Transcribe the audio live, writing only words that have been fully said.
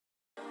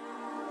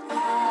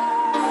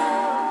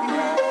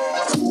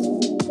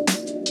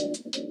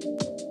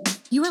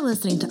are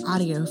listening to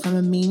audio from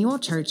Emmanuel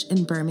Church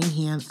in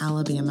Birmingham,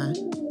 Alabama.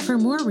 For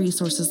more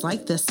resources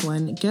like this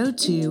one, go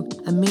to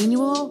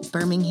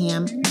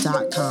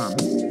emmanuelbirmingham.com.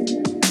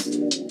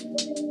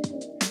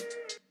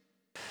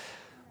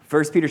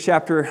 1 Peter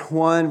chapter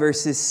 1,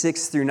 verses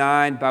 6 through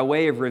 9. By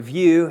way of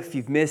review, if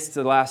you've missed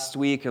the last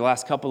week or the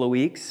last couple of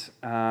weeks,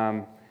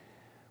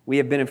 we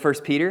have been in 1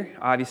 Peter,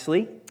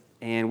 obviously,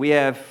 and we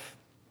have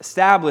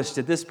established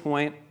at this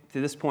point,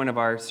 to this point of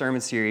our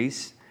sermon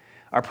series,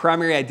 our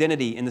primary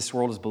identity in this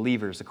world as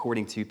believers,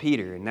 according to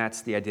Peter, and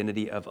that's the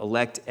identity of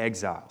elect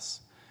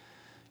exiles.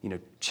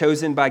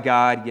 Chosen by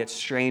God, yet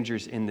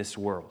strangers in this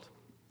world.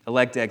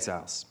 Elect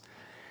exiles.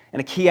 And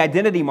a key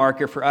identity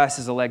marker for us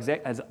as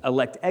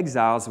elect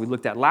exiles, we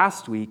looked at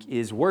last week,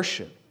 is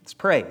worship. It's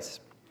praise.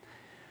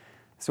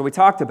 So we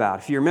talked about,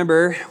 if you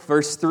remember,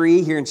 verse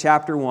 3 here in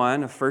chapter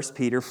 1 of 1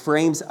 Peter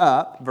frames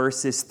up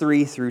verses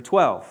 3 through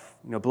 12.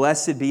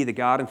 Blessed be the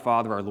God and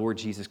Father of our Lord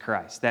Jesus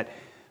Christ. That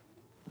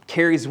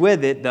carries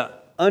with it the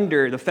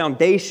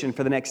foundation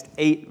for the next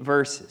 8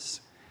 verses.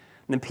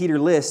 And then Peter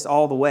lists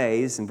all the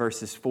ways in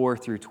verses 4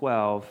 through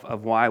 12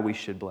 of why we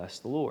should bless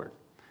the Lord.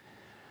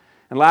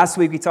 And last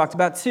week we talked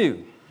about 2.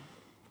 We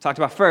talked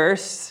about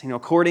first,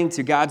 according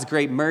to God's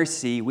great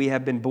mercy, we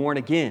have been born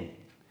again.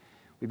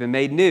 We've been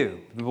made new.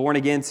 We've been born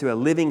again to a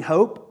living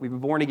hope. We've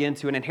been born again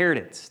to an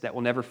inheritance that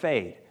will never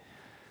fade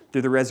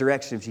through the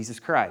resurrection of Jesus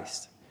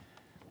Christ.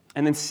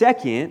 And then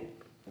second,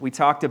 we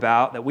talked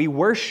about that we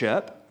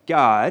worship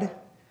God,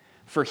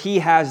 for He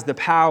has the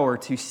power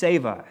to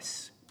save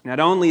us. Not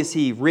only is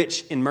He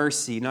rich in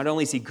mercy, not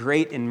only is He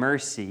great in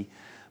mercy,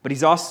 but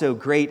He's also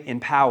great in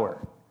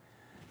power.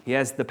 He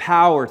has the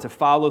power to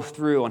follow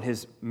through on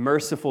His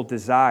merciful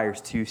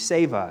desires to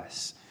save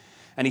us.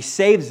 And He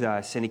saves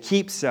us, and He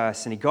keeps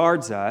us, and He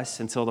guards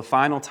us until the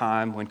final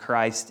time when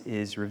Christ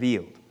is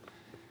revealed.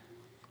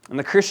 And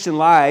the Christian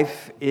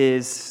life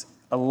is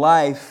a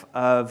life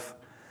of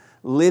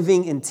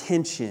living in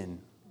tension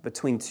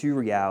between 2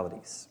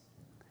 realities.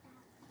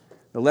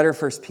 The letter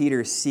of 1 Peter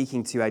is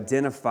seeking to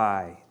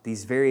identify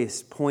these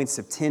various points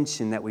of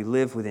tension that we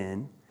live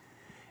within,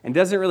 and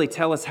doesn't really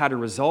tell us how to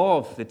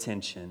resolve the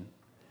tension,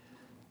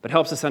 but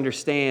helps us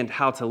understand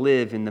how to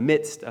live in the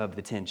midst of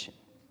the tension.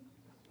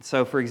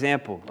 So, for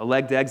example,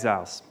 elect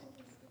exiles.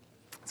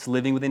 It's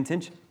living within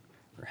tension.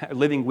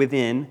 Living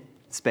within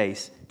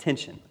space,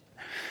 tension.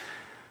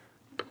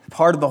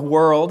 Part of the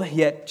world,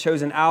 yet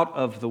chosen out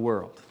of the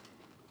world.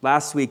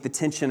 Last week, the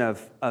tension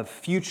of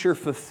future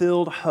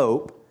fulfilled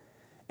hope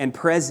and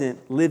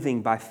present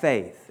living by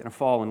faith in a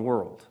fallen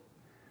world.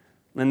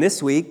 And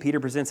this week,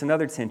 Peter presents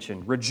another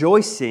tension,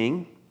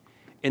 rejoicing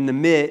in the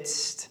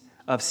midst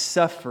of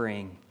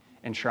suffering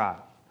and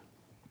trial.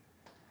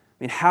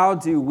 How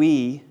do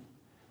we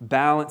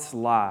balance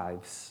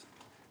lives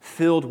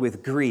filled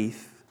with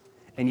grief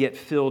and yet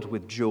filled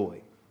with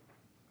joy?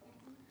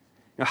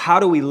 How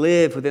do we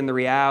live within the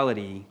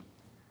reality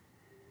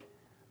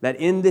that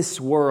in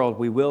this world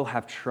we will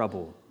have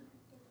trouble,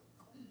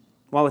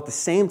 while at the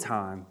same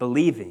time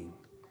believing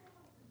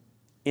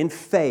in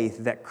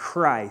faith that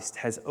Christ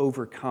has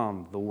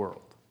overcome the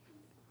world?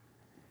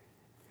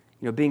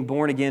 Being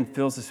born again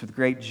fills us with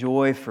great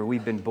joy, for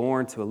we've been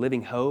born to a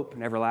living hope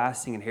and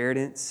everlasting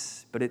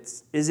inheritance. But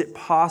is it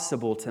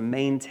possible to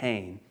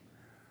maintain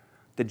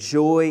the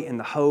joy and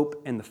the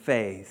hope and the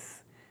faith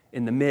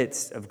in the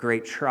midst of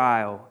great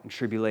trial and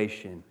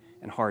tribulation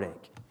and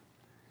heartache?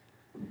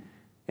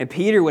 And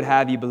Peter would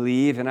have you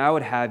believe, and I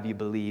would have you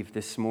believe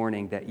this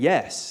morning, that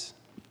yes,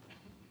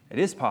 it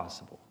is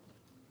possible.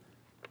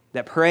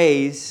 That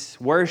praise,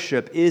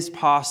 worship is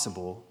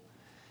possible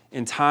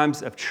in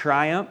times of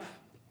triumph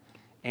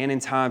and in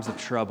times of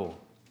trouble.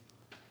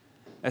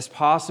 It's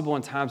possible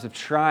in times of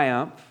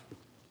triumph,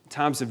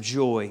 times of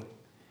joy,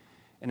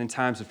 and in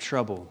times of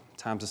trouble,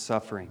 times of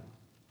suffering.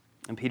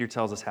 And Peter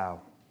tells us how.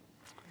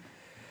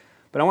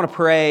 But I want to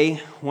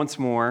pray once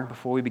more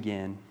before we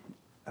begin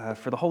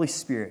for the Holy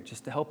Spirit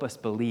just to help us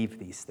believe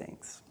these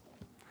things.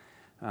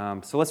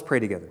 So let's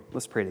pray together.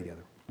 Let's pray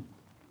together.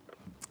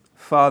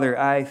 Father,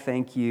 I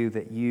thank you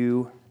that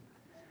your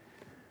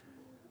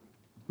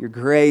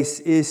grace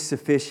is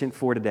sufficient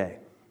for today.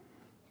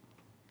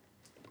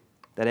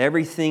 That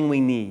everything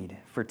we need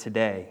for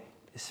today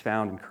is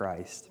found in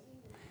Christ.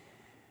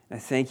 And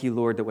I thank you,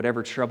 Lord, that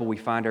whatever trouble we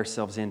find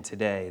ourselves in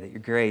today, that your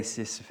grace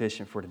is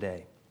sufficient for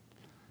today.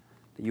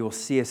 That you will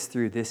see us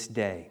through this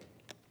day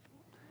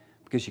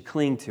because you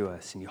cling to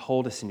us and you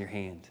hold us in your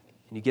hand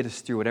and you get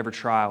us through whatever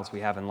trials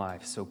we have in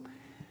life. So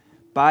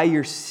by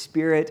your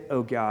Spirit,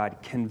 O God,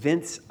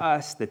 convince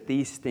us that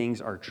these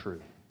things are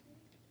true.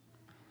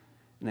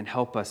 And then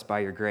help us by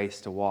your grace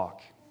to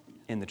walk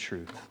in the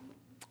truth.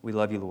 We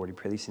love you, Lord. We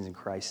pray these things in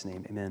Christ's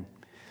name. Amen.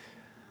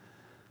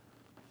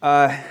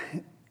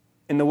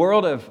 In the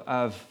world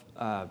of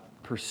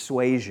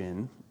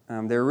persuasion,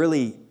 there are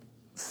really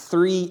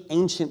 3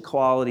 ancient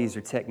qualities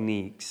or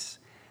techniques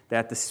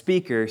that the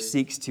speaker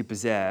seeks to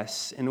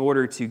possess in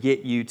order to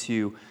get you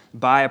to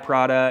buy a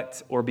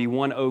product or be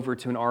won over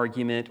to an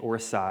argument or a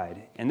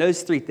side. And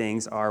those 3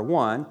 things are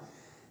 1,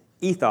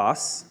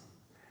 ethos,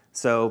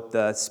 So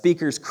the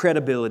speaker's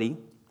credibility,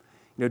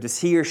 does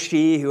he or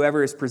she,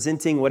 whoever is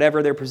presenting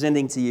whatever they're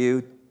presenting to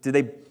you, do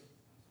they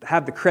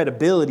have the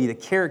credibility, the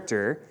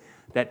character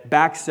that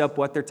backs up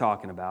what they're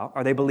talking about?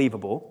 Are they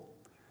believable?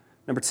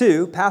 Number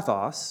 2,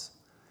 pathos.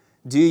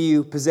 Do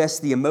you possess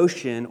the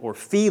emotion or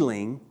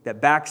feeling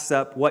that backs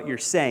up what you're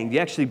saying? Do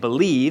you actually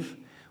believe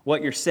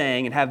what you're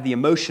saying and have the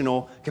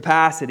emotional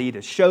capacity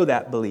to show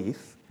that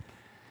belief?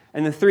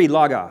 And then 3,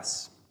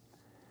 logos.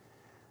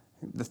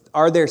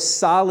 Are there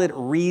solid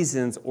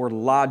reasons or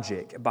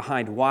logic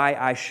behind why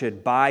I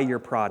should buy your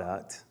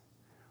product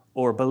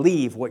or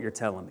believe what you're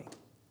telling me?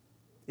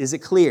 Is it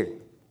clear?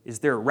 Is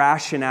there a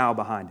rationale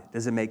behind it?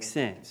 Does it make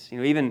sense?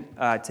 Even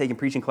taking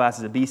preaching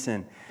classes at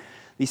Beeson,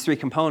 these 3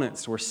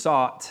 components were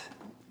sought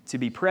to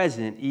be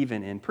present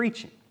even in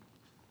preaching.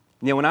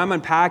 When I'm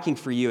unpacking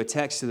for you a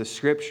text of the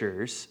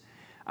Scriptures,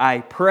 I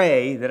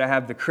pray that I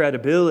have the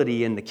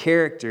credibility and the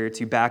character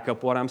to back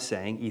up what I'm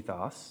saying,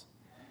 ethos.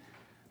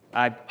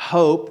 I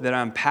hope that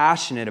I'm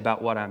passionate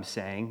about what I'm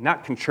saying,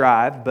 not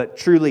contrived, but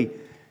truly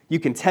you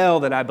can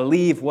tell that I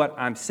believe what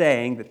I'm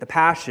saying, that the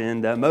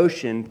passion, the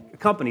emotion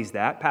accompanies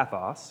that,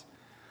 pathos.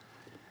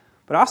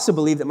 But I also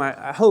believe that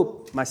I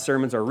hope my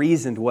sermons are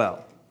reasoned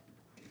well.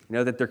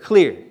 That they're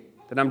clear,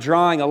 that I'm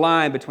drawing a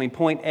line between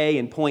point A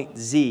and point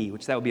Z,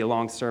 which that would be a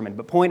long sermon,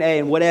 but point A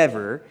and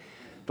whatever,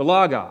 the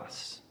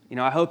logos.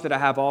 I hope that I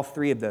have all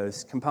 3 of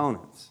those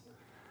components.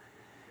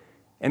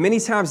 And many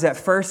times that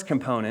first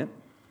component,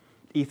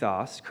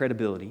 ethos,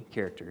 credibility,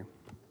 character,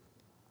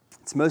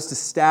 it's most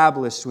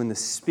established when the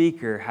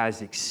speaker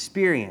has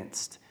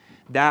experienced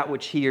that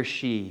which he or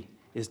she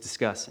is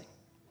discussing,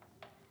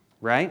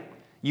 right?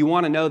 You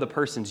want to know the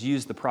person's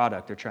used the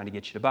product they're trying to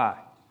get you to buy.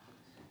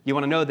 You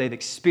want to know they've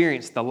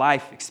experienced the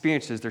life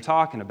experiences they're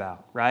talking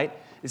about, right?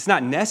 It's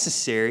not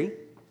necessary,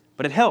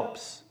 but it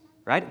helps,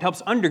 right? It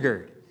helps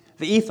undergird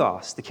the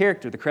ethos, the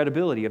character, the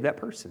credibility of that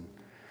person.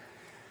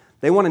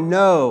 They want to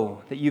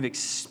know that you've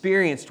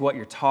experienced what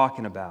you're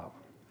talking about,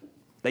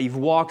 that you've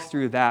walked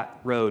through that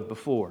road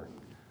before.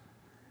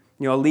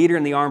 A leader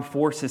in the armed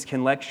forces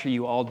can lecture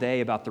you all day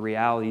about the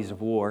realities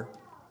of war,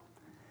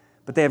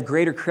 but they have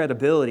greater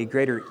credibility,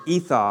 greater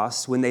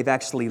ethos when they've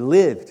actually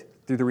lived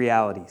through the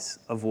realities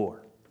of war.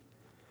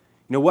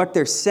 What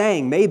they're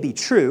saying may be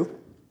true,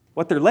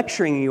 what they're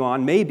lecturing you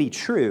on may be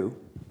true,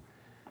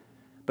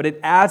 but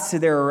it adds to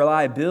their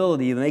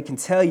reliability when they can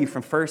tell you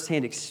from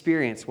firsthand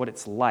experience what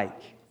it's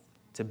like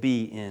to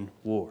be in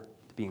war,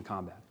 to be in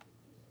combat.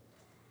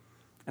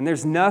 And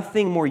there's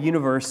nothing more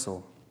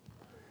universal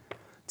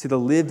to the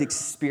lived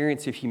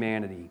experience of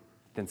humanity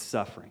than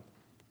suffering.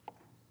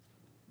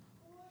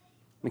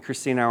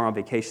 Christine and I were on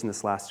vacation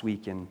this last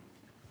week, and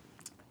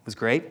it was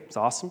great. It was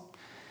awesome.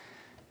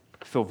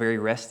 I feel very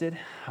rested.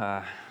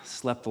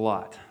 Slept a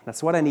lot.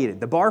 That's what I needed.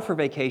 The bar for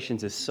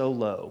vacations is so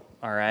low,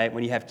 all right,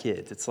 when you have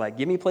kids. It's like,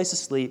 give me a place to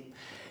sleep,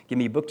 give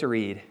me a book to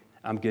read,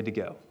 I'm good to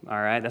go,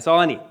 all right? That's all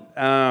I need.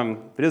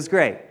 But it was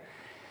great.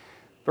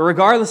 But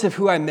regardless of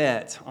who I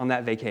met on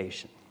that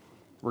vacation,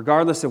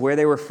 regardless of where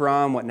they were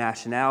from, what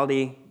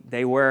nationality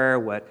they were,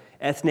 what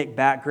ethnic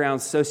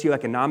background,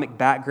 socioeconomic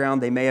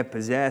background they may have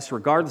possessed,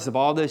 regardless of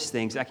all those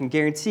things, I can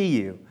guarantee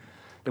you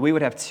that we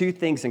would have 2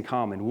 things in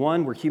common.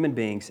 1, we're human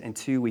beings, and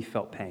 2, we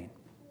felt pain,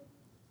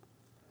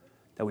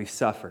 that we've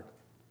suffered.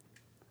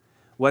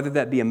 Whether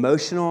that be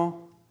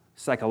emotional,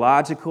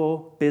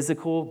 psychological,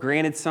 physical,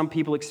 granted, some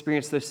people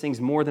experience those things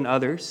more than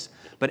others,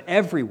 but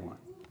everyone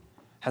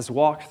has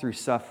walked through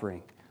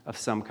suffering of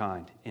some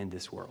kind in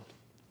this world.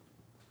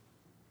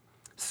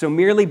 So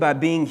merely by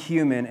being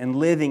human and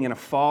living in a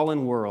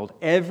fallen world,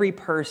 every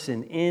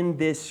person in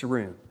this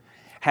room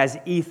has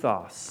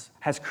ethos,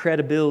 has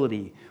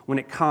credibility when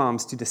it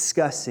comes to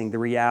discussing the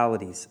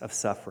realities of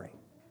suffering,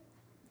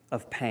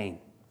 of pain.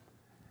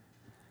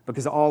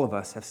 Because all of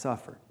us have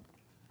suffered,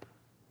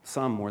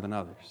 some more than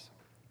others.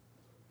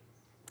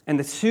 And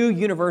the 2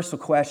 universal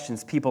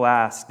questions people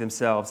ask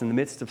themselves in the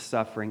midst of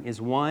suffering is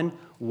 1,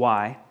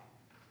 why?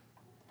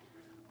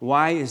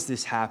 Why is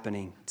this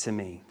happening to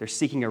me? They're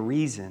seeking a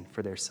reason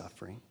for their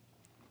suffering.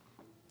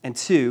 And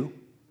 2,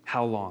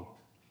 how long?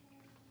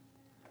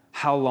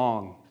 How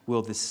long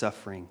will this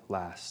suffering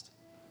last?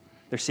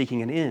 They're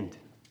seeking an end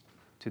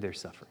to their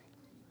suffering.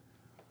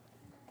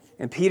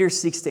 And Peter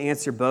seeks to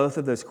answer both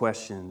of those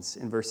questions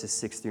in verses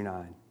 6 through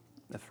 9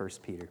 of 1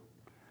 Peter.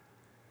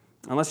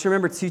 And let's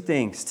remember 2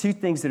 things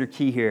that are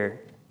key here,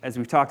 as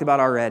we've talked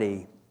about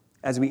already,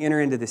 as we enter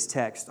into this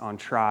text on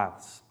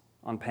trials,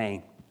 on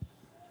pain.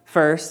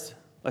 First,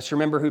 let's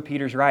remember who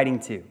Peter's writing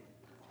to.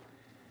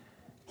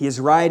 He is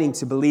writing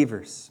to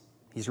believers.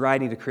 He's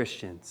writing to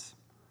Christians.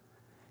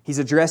 He's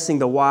addressing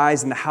the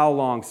whys and the how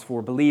longs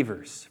for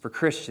believers, for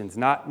Christians,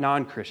 not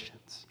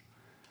non-Christians.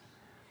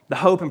 The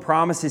hope and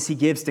promises he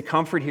gives to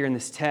comfort here in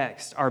this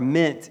text are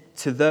meant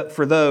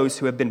for those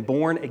who have been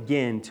born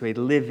again to a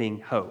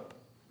living hope.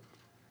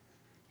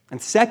 And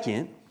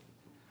second,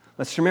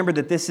 let's remember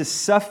that this is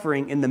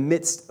suffering in the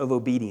midst of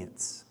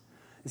obedience.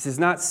 This is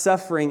not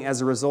suffering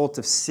as a result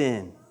of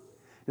sin.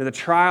 Now, the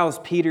trials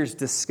Peter's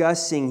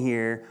discussing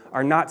here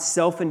are not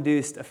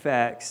self-induced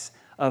effects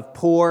of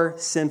poor,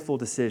 sinful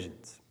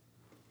decisions.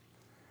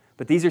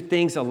 But these are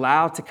things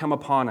allowed to come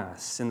upon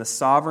us in the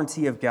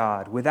sovereignty of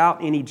God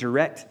without any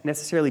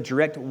necessarily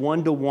direct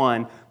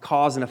one-to-one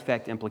cause and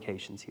effect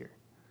implications here.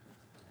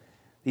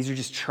 These are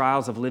just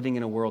trials of living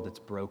in a world that's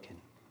broken,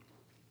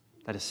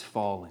 that is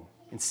fallen,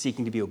 and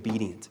seeking to be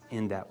obedient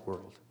in that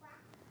world.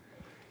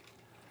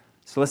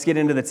 So let's get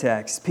into the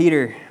text.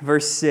 Peter,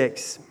 verse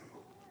 6,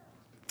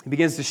 he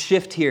begins to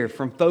shift here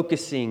from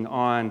focusing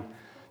on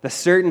the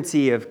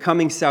certainty of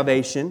coming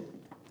salvation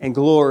and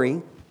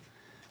glory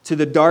to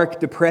the dark,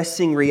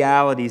 depressing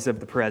realities of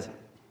the present.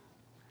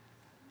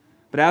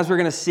 But as we're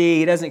going to see,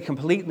 he doesn't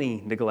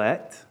completely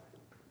neglect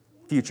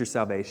future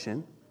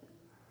salvation.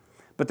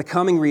 But the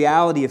coming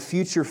reality of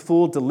future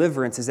full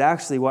deliverance is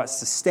actually what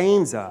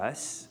sustains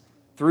us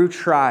through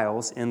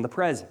trials in the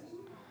present.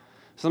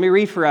 So let me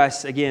read for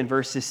us again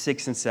verses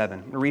 6 and 7.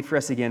 I'm going to read for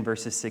us again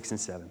verses 6 and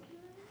 7.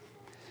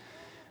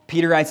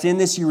 Peter writes, "In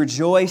this you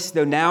rejoice,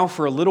 though now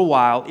for a little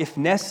while, if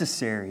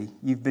necessary,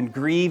 you've been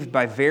grieved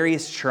by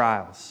various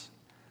trials,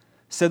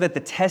 so that the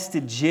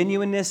tested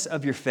genuineness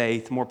of your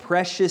faith, more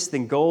precious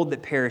than gold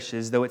that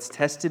perishes, though it's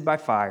tested by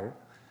fire,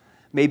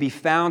 may be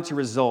found to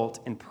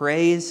result in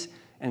praise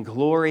and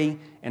glory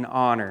and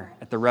honor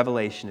at the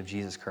revelation of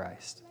Jesus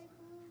Christ."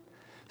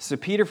 So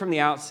Peter, from the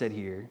outset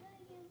here,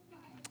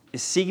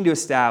 is seeking to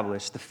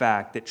establish the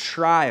fact that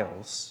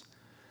trials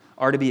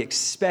are to be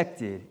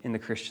expected in the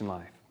Christian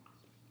life.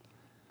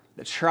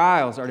 That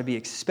trials are to be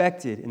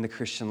expected in the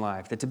Christian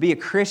life. That to be a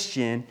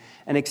Christian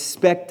and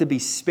expect to be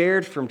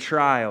spared from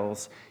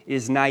trials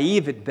is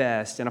naive at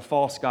best and a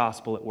false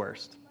gospel at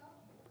worst.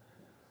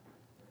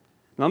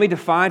 Now, let me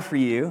define for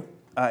you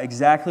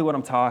exactly what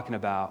I'm talking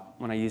about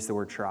when I use the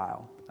word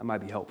trial. That might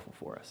be helpful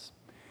for us.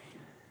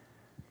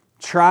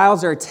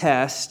 Trials are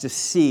tests to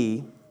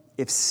see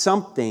if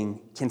something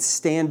can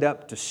stand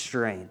up to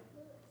strain.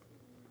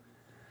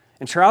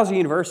 And trials are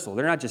universal.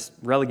 They're not just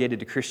relegated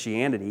to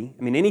Christianity.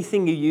 I mean,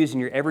 anything you use in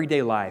your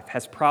everyday life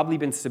has probably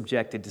been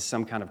subjected to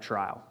some kind of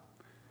trial.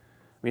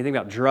 When you think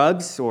about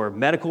drugs or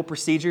medical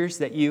procedures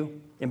that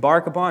you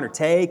embark upon or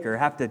take or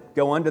have to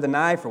go under the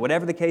knife or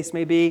whatever the case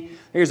may be,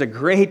 there's a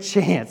great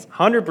chance,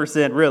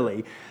 100%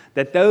 really,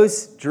 that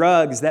those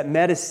drugs, that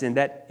medicine,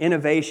 that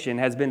innovation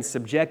has been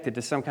subjected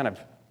to some kind of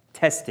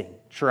testing,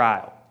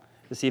 trial,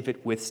 to see if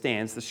it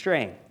withstands the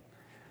strain.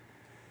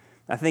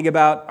 I think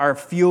about our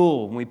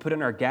fuel when we put it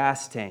in our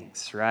gas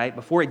tanks, right?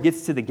 Before it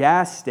gets to the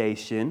gas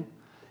station,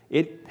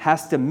 it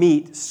has to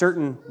meet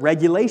certain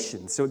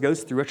regulations. So it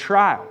goes through a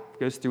trial, it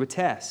goes through a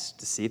test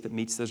to see if it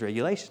meets those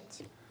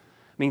regulations. I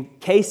mean,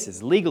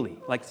 cases, legally,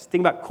 like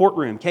think about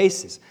courtroom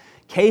cases.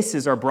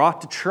 Cases are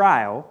brought to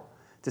trial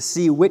to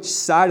see which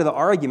side of the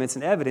arguments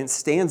and evidence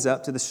stands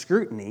up to the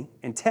scrutiny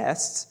and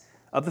tests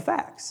of the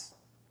facts,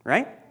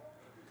 right?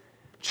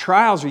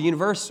 Trials are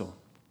universal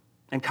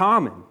and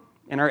common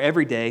in our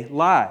everyday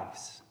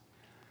lives.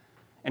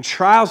 And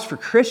trials for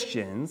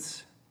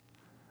Christians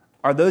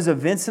are those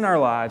events in our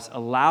lives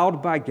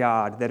allowed by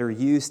God that are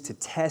used to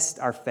test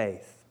our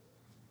faith,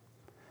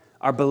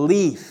 our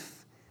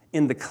belief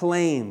in the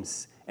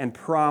claims and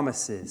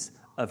promises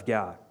of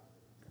God.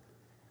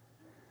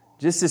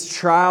 Just as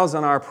trials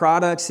on our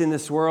products in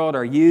this world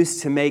are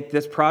used to make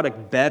this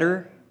product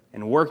better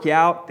and work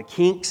out the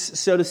kinks,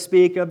 so to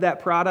speak, of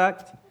that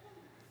product,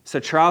 so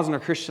trials in our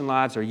Christian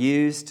lives are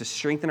used to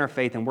strengthen our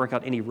faith and work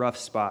out any rough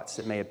spots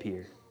that may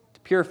appear, to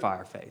purify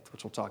our faith,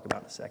 which we'll talk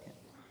about in a second.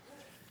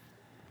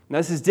 Now,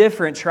 this is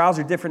different. Trials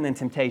are different than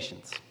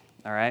temptations,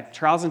 all right?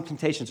 Trials and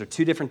temptations are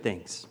two different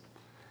things.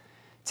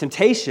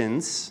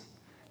 Temptations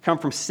come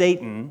from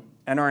Satan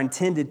and are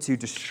intended to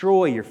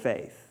destroy your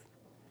faith,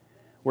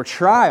 where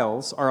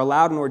trials are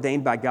allowed and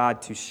ordained by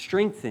God to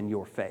strengthen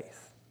your faith.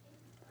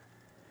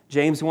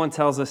 James 1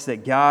 tells us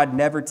that God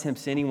never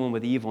tempts anyone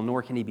with evil,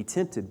 nor can he be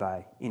tempted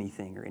by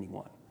anything or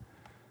anyone.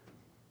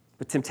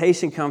 But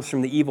temptation comes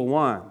from the evil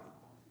one,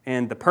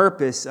 and the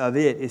purpose of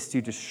it is to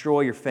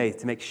destroy your faith,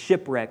 to make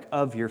shipwreck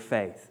of your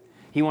faith.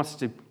 He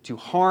wants to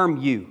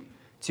harm you,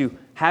 to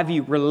have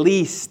you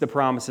release the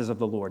promises of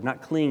the Lord,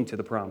 not cling to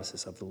the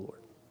promises of the Lord.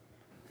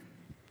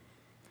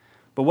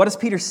 But what does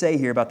Peter say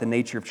here about the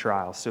nature of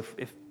trials? So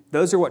if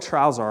those are what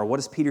trials are, what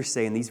does Peter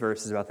say in these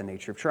verses about the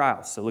nature of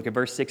trials? So look at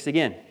verse 6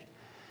 again.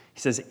 He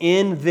says,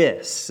 in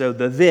this. So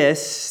the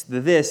this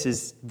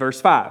is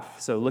verse 5.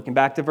 So looking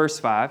back to verse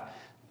 5,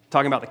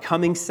 talking about the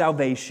coming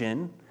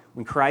salvation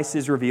when Christ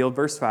is revealed,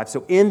 verse 5.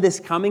 So in this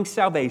coming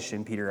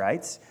salvation, Peter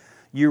writes,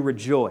 you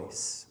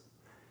rejoice.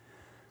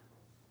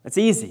 That's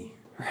easy,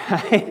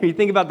 right? When you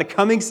think about the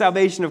coming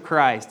salvation of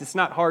Christ, it's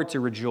not hard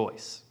to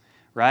rejoice,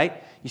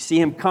 right? You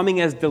see him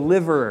coming as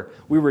deliverer.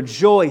 We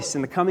rejoice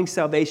in the coming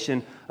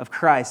salvation of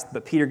Christ.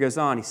 But Peter goes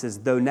on, he says,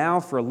 though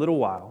now for a little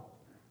while,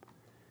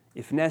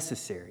 if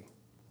necessary,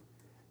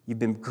 you've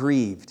been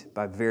grieved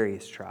by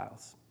various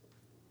trials.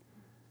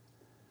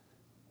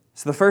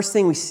 So the first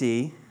thing we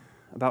see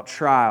about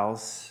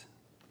trials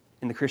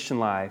in the Christian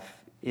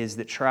life is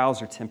that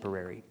trials are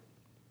temporary.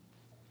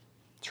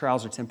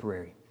 Trials are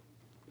temporary.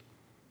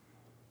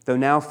 though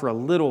now for a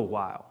little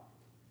while.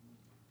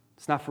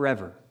 It's not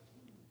forever.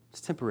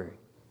 It's temporary.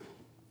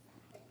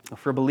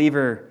 For a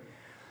believer,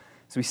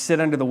 as we sit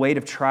under the weight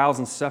of trials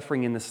and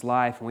suffering in this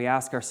life, and we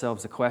ask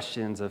ourselves the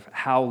questions of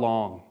how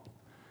long,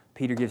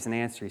 Peter gives an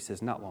answer. He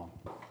says, not long.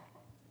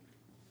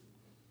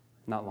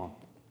 Not long.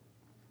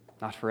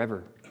 Not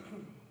forever.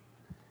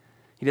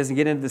 He doesn't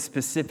get into the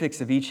specifics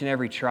of each and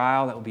every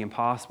trial. That would be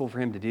impossible for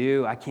him to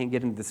do. I can't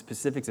get into the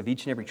specifics of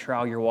each and every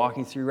trial you're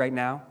walking through right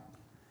now.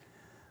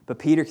 But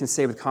Peter can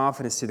say with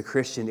confidence to the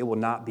Christian, it will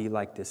not be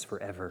like this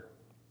forever.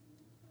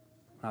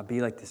 Not be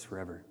like this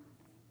forever.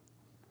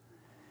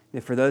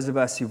 And for those of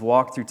us who've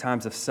walked through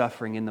times of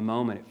suffering in the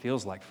moment, it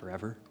feels like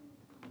forever.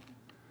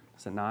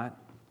 Does it not?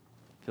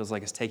 It feels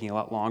like it's taking a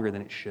lot longer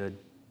than it should.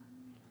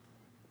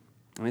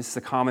 And this is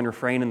a common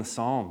refrain in the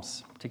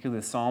Psalms,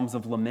 particularly the Psalms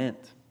of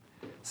lament.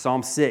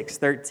 Psalm 6,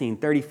 13,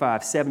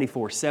 35,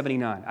 74,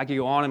 79. I could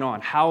go on and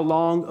on. How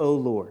long, O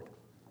Lord,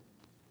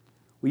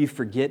 will you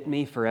forget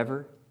me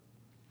forever?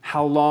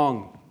 How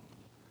long?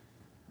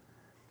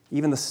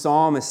 Even the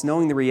psalmist,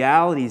 knowing the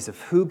realities of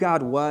who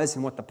God was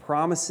and what the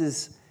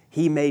promises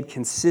he made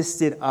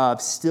consisted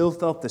of, still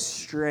felt the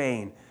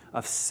strain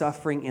of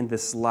suffering in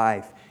this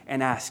life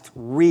and asked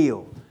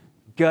real,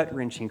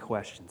 gut-wrenching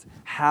questions.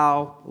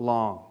 How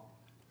long?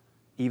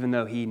 Even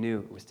though he knew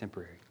it was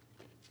temporary.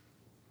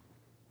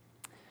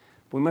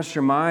 We must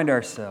remind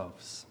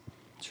ourselves,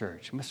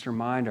 church, we must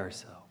remind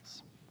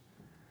ourselves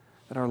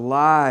that our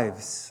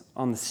lives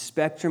on the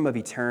spectrum of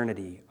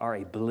eternity are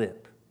a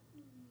blip.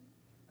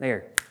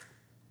 They're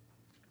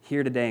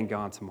here today and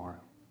gone tomorrow.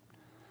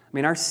 I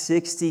mean, our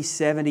 60,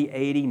 70,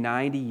 80,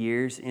 90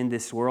 years in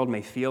this world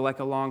may feel like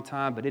a long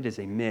time, but it is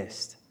a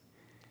mist.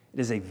 It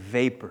is a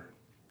vapor.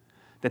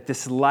 That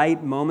this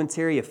light,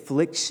 momentary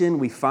affliction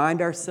we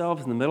find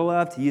ourselves in the middle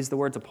of, to use the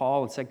words of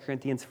Paul in 2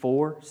 Corinthians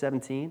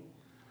 4:17,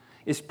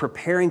 is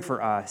preparing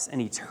for us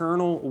an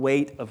eternal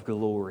weight of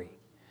glory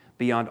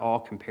beyond all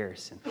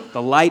comparison.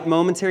 The light,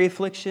 momentary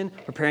affliction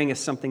preparing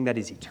us something that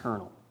is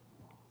eternal.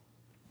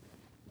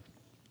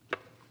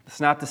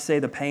 It's not to say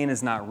the pain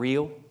is not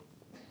real,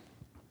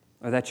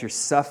 or that your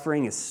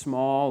suffering is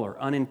small or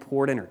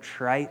unimportant or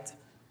trite.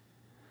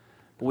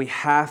 But we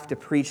have to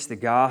preach the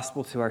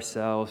gospel to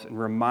ourselves and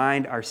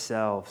remind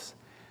ourselves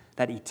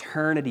that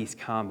eternity is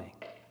coming,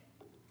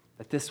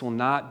 that this will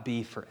not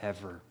be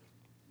forever,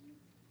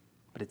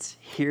 but it's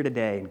here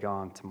today and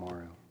gone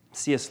tomorrow.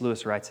 C.S.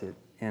 Lewis writes it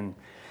in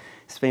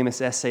his famous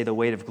essay, The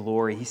Weight of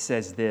Glory. He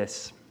says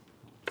this.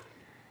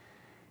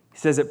 He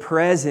says, at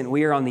present,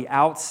 we are on the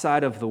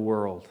outside of the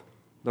world,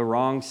 the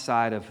wrong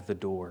side of the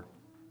door.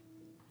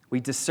 We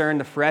discern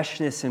the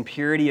freshness and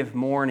purity of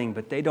morning,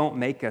 but they don't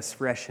make us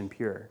fresh and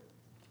pure.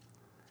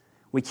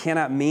 We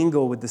cannot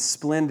mingle with the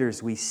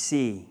splendors we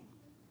see,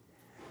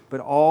 but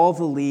all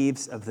the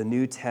leaves of the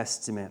New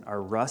Testament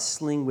are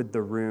rustling with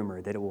the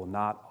rumor that it will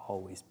not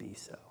always be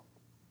so.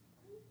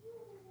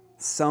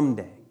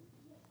 Someday,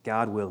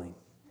 God willing,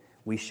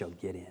 we shall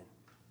get in.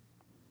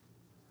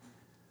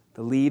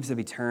 The leaves of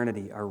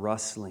eternity are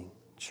rustling,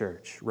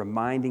 church,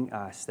 reminding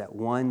us that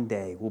one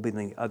day we'll be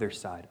on the other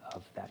side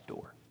of that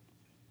door.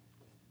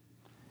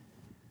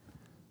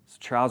 So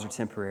trials are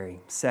temporary.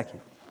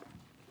 Second,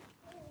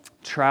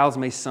 trials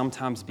may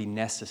sometimes be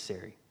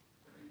necessary.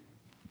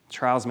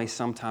 Trials may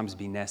sometimes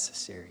be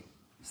necessary.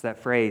 It's that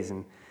phrase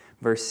in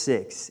verse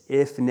 6,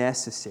 if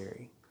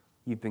necessary,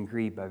 you've been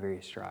grieved by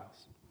various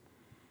trials.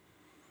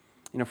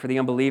 You know, for the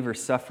unbeliever,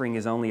 suffering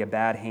is only a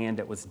bad hand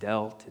that was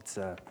dealt. It's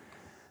a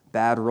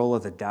bad roll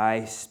of the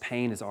dice.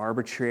 Pain is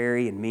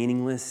arbitrary and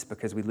meaningless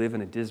because we live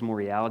in a dismal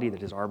reality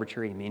that is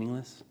arbitrary and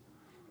meaningless.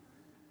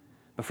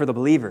 But for the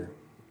believer,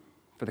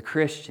 for the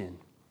Christian,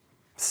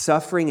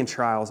 suffering and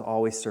trials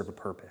always serve a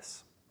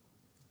purpose.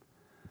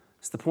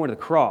 It's the point of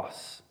the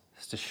cross.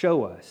 Is to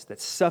show us that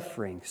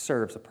suffering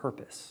serves a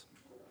purpose.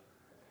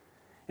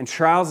 And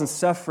trials and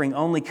suffering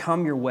only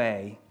come your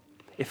way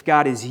if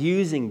God is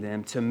using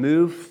them to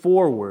move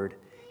forward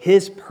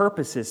His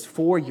purposes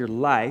for your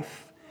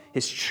life,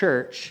 His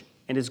church,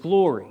 and His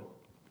glory.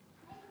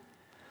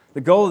 The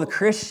goal of the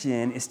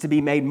Christian is to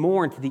be made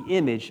more into the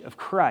image of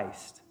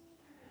Christ,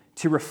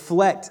 to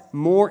reflect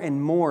more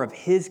and more of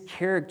His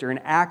character and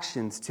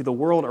actions to the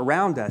world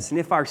around us. And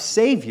if our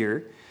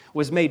Savior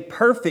was made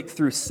perfect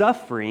through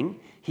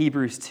suffering,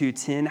 Hebrews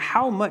 2:10,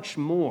 how much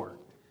more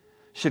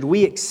should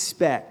we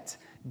expect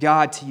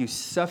God to use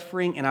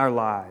suffering in our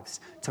lives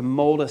to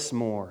mold us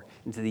more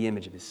into the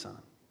image of His Son?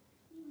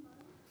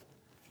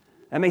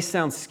 That may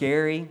sound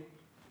scary.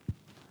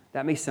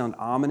 That may sound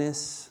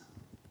ominous.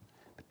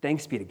 But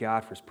thanks be to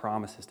God for His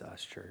promises to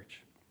us,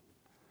 church.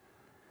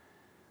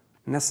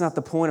 And that's not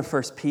the point of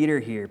 1 Peter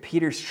here.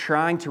 Peter's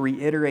trying to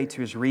reiterate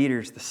to his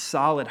readers the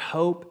solid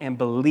hope and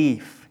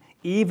belief,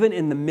 even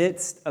in the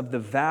midst of the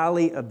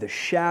valley of the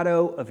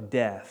shadow of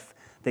death,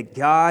 that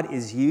God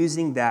is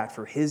using that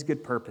for His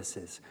good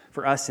purposes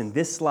for us in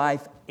this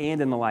life and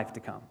in the life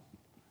to come.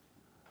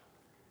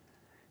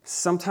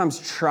 Sometimes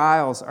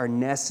trials are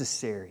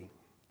necessary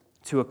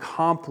to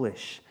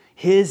accomplish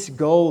His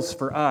goals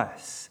for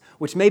us,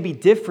 which may be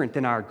different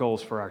than our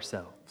goals for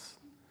ourselves.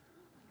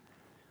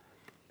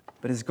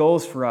 But his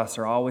goals for us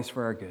are always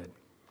for our good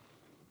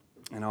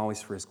and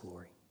always for his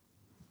glory.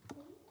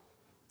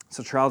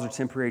 So trials are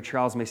temporary.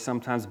 Trials may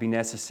sometimes be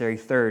necessary.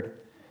 Third,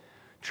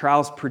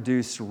 trials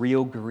produce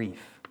real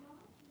grief.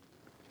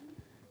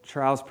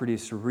 Trials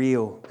produce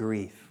real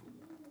grief.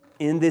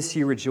 In this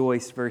you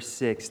rejoice, verse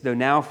 6, though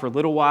now for a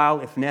little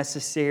while, if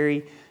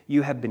necessary,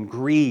 you have been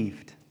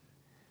grieved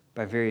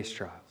by various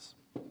trials.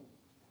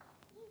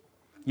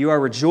 You are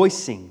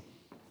rejoicing,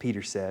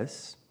 Peter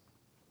says,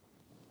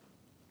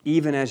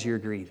 even as you're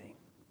grieving.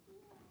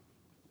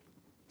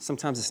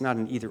 Sometimes it's not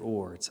an either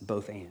or, it's a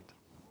both and.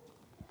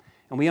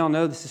 And we all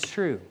know this is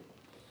true.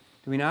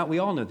 Do we not? We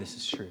all know this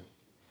is true.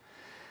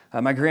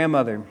 My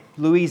grandmother,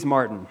 Louise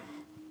Martin,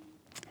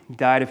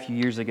 died a few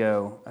years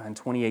ago in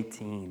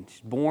 2018.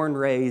 She's born,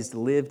 raised,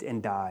 lived,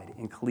 and died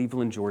in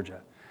Cleveland,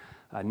 Georgia.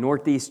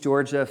 Northeast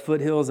Georgia,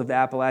 foothills of the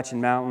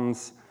Appalachian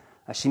Mountains.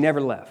 She never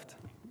left.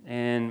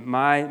 And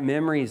my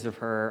memories of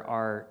her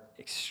are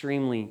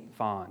extremely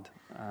fond.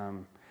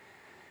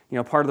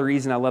 Part of the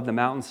reason I love the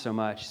mountains so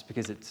much is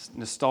because it's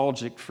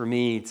nostalgic for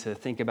me to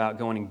think about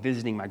going and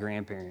visiting my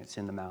grandparents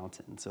in the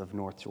mountains of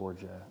North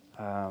Georgia.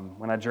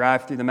 When I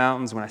drive through the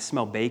mountains, when I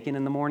smell bacon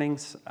in the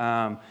mornings,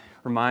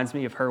 reminds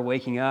me of her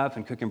waking up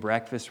and cooking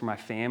breakfast for my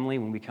family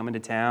when we come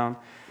into town.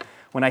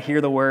 When I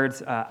hear the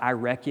words, I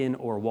reckon,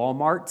 or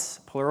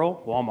Walmarts,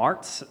 plural,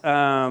 Walmarts,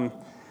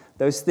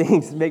 those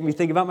things make me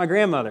think about my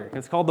grandmother.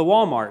 It's called the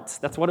Walmarts.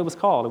 That's what it was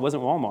called. It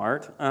wasn't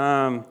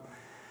Walmart.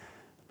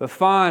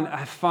 But I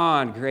have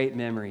fond, great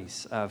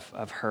memories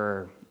of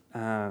her.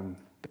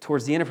 But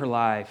towards the end of her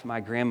life, my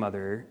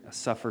grandmother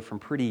suffered from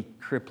pretty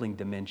crippling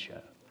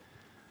dementia.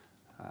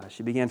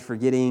 She began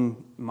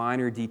forgetting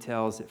minor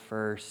details at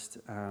first,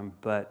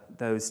 but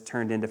those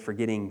turned into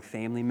forgetting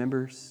family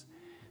members.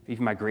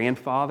 Even my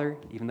grandfather,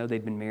 even though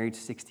they'd been married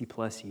 60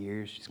 plus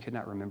years, just could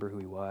not remember who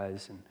he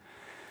was. And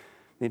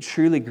it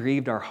truly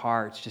grieved our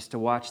hearts just to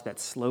watch that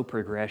slow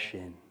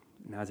progression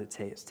as it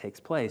takes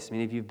place.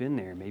 Many of you have been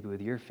there, maybe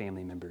with your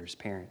family members,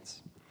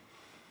 parents.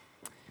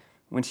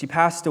 When she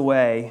passed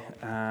away,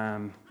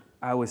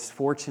 I was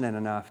fortunate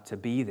enough to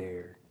be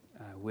there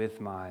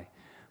with my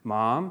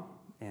mom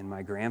and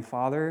my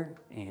grandfather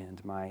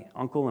and my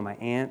uncle and my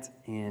aunt,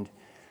 and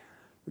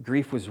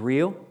grief was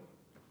real.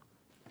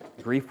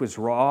 Grief was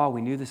raw.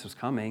 We knew this was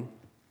coming.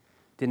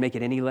 Didn't make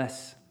it any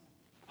less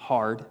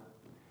hard.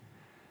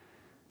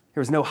 There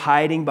was no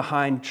hiding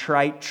behind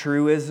trite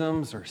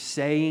truisms or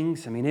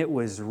sayings. It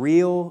was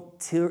real,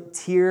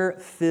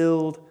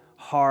 tear-filled,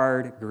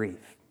 hard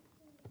grief.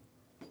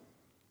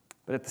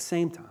 But at the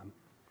same time,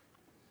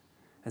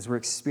 as we're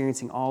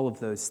experiencing all of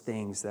those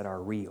things that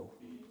are real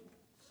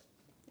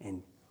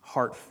and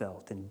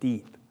heartfelt and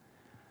deep,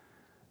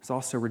 there's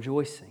also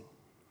rejoicing.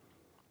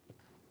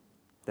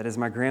 That as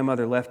my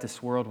grandmother left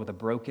this world with a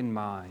broken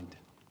mind,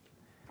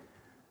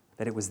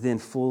 that it was then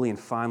fully and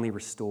finally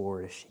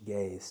restored as she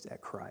gazed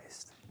at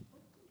Christ.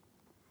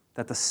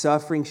 That the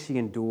suffering she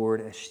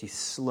endured as she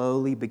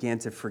slowly began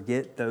to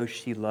forget those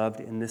she loved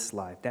in this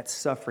life, that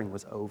suffering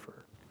was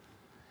over.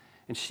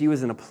 And she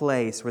was in a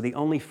place where the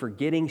only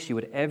forgetting she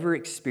would ever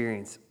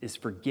experience is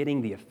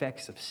forgetting the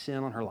effects of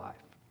sin on her life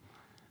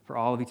for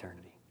all of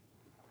eternity.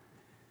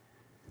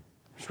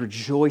 There's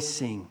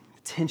rejoicing,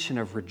 the tension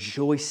of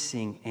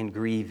rejoicing and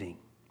grieving.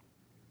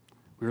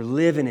 We're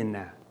living in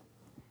that.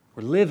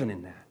 We're living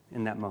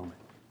in that moment.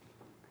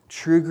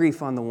 True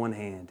grief on the one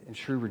hand and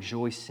true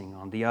rejoicing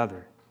on the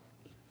other.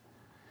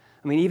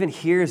 Even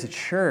here as a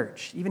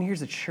church,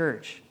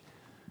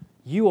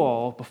 you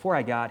all, before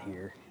I got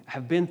here,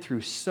 have been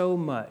through so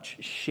much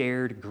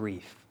shared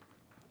grief.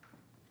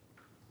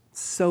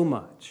 So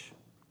much.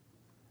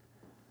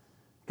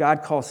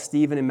 God calls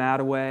Stephen and Matt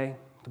away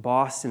to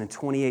Boston in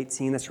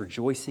 2018. That's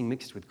rejoicing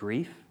mixed with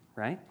grief,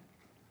 right?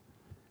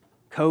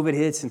 COVID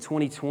hits in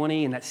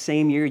 2020, and that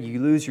same year you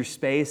lose your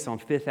space on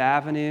Fifth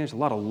Avenue. There's a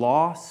lot of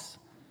loss.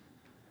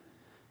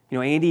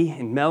 Andy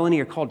and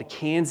Melanie are called to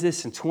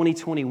Kansas in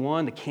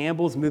 2021. The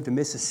Campbells moved to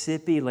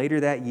Mississippi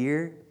later that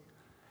year.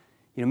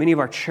 Many of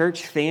our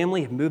church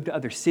family have moved to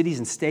other cities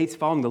and states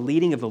following the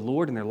leading of the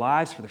Lord in their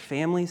lives for their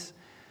families.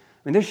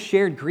 There's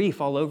shared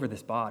grief all over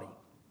this body,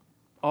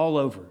 all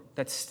over,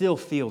 that still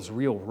feels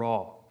real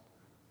raw.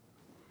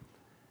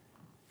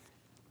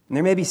 And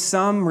there may be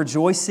some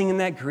rejoicing in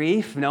that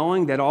grief,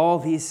 knowing that all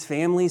these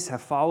families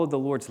have followed the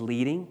Lord's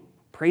leading.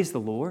 Praise the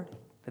Lord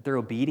that they're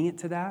obedient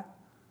to that.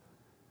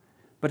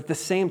 But at the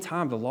same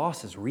time, the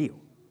loss is real.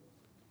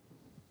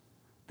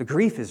 The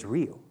grief is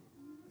real.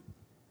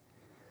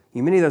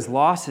 Many of those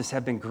losses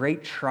have been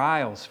great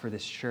trials for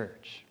this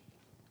church.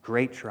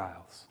 Great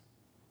trials.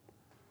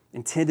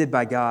 Intended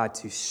by God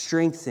to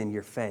strengthen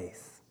your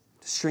faith,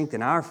 to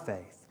strengthen our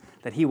faith,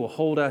 that He will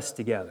hold us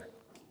together.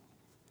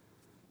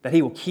 That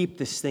He will keep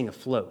this thing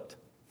afloat,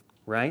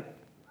 right?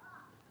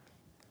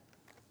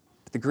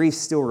 But the grief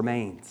still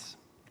remains.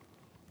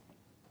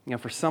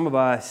 For some of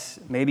us,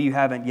 maybe you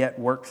haven't yet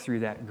worked through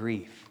that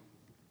grief.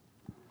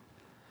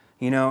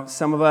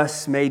 Some of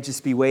us may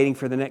just be waiting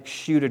for the next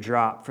shoe to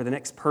drop, for the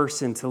next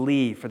person to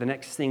leave, for the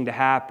next thing to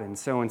happen.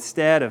 So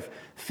instead of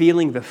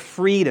feeling the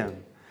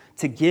freedom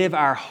to give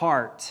our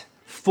heart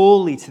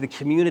fully to the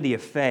community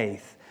of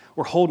faith,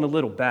 we're holding a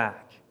little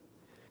back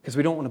because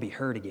we don't want to be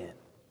hurt again.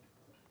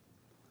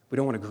 We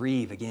don't want to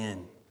grieve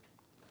again.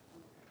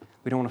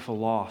 We don't want to feel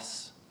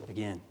loss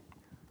again.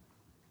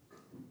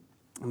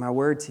 And my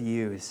word to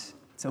you is,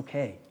 it's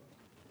okay.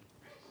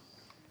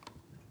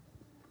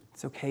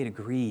 It's okay to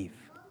grieve.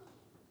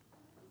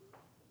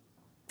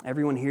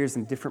 Everyone here is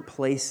in different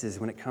places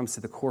when it comes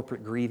to the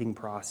corporate grieving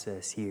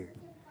process here.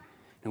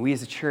 And we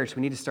as a church,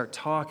 we need to start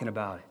talking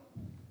about it.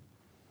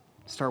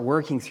 Start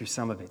working through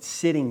some of it,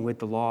 sitting with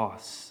the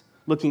loss,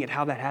 looking at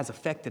how that has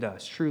affected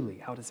us, truly,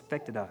 how it has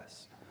affected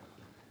us.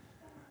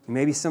 And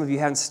maybe some of you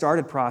haven't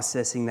started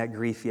processing that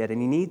grief yet,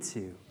 and you need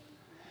to.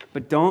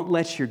 But don't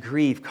let your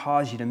grief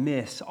cause you to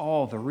miss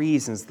all the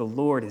reasons the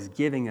Lord is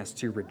giving us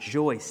to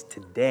rejoice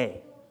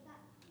today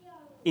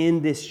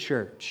in this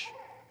church.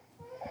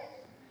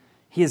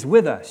 He is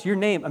with us. Your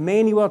name,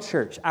 Emmanuel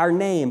Church, our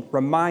name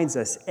reminds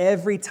us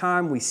every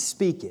time we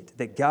speak it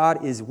that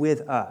God is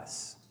with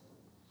us,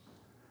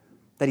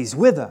 that He's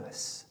with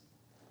us,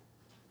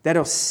 that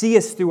He'll see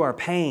us through our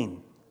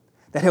pain,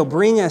 that He'll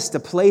bring us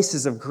to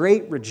places of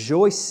great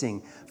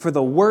rejoicing for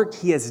the work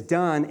He has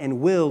done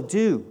and will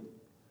do.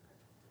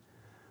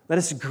 Let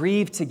us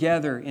grieve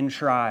together in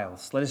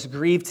trials. Let us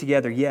grieve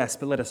together, yes,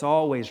 but let us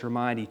always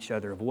remind each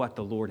other of what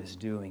the Lord is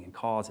doing and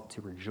cause it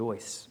to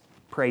rejoice.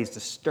 Praise to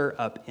stir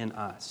up in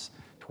us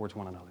towards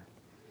one another.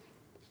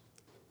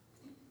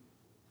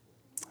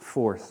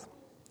 Fourth,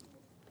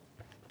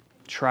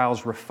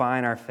 trials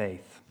refine our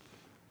faith.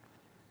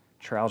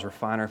 Trials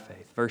refine our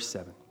faith. Verse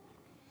 7.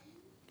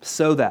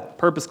 So that,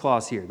 purpose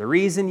clause here, the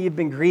reason you've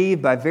been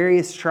grieved by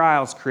various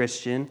trials,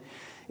 Christian,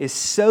 is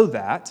so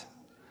that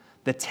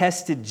the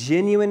tested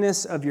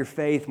genuineness of your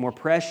faith, more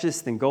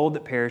precious than gold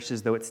that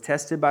perishes, though it's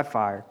tested by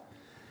fire,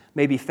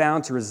 may be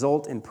found to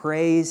result in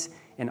praise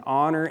and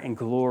honor and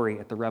glory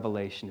at the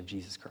revelation of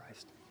Jesus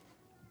Christ.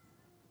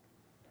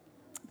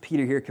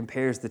 Peter here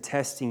compares the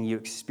testing you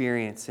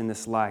experience in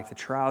this life, the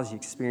trials you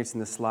experience in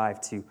this life,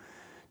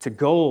 to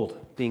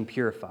gold being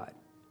purified.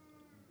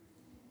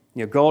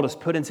 Gold is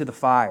put into the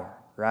fire,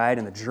 right?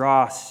 And the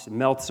dross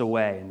melts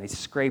away, and they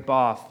scrape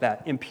off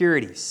that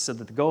impurities so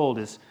that the gold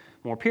is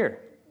more pure.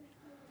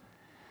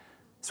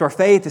 So our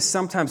faith is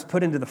sometimes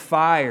put into the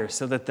fire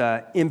so that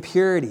the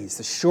impurities,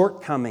 the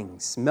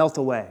shortcomings melt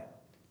away,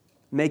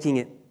 making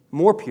it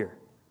more pure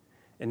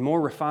and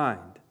more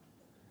refined.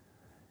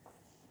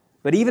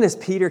 But even as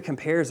Peter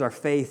compares our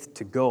faith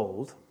to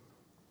gold,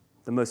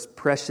 the most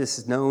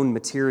precious known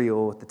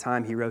material at the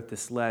time he wrote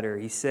this letter,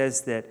 he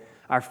says that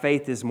our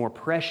faith is more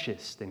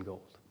precious than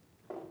gold.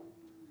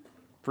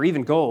 For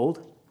even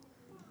gold,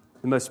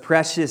 the most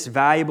precious,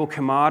 valuable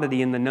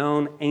commodity in the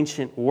known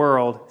ancient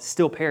world,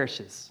 still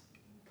perishes.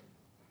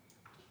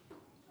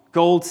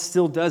 Gold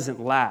still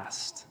doesn't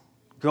last.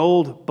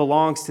 Gold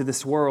belongs to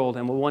this world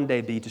and will one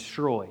day be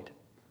destroyed.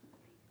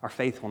 Our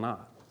faith will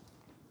not.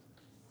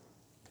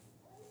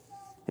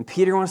 And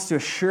Peter wants to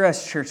assure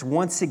us, church,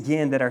 once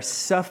again that our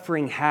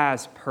suffering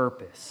has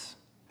purpose.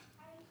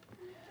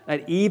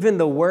 That even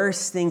the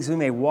worst things we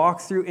may walk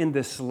through in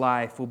this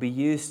life will be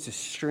used to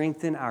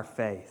strengthen our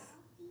faith.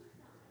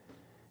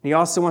 And he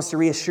also wants to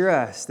reassure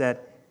us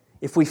that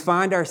if we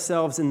find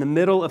ourselves in the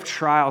middle of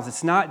trials,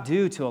 it's not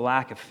due to a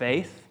lack of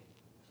faith.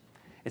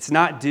 It's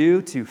not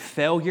due to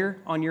failure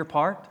on your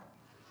part,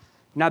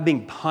 not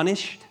being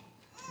punished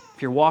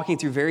if you're walking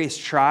through various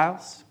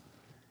trials.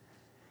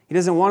 He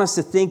doesn't want us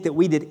to think that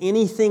we did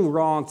anything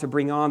wrong to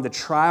bring on the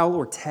trial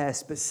or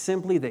test, but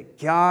simply that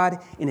God,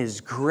 in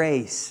His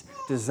grace,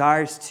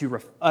 desires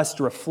us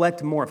to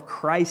reflect more of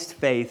Christ's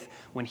faith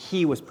when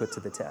He was put to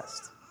the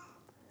test.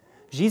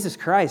 Jesus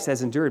Christ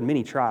has endured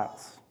many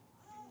trials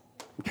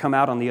and come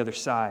out on the other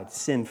side,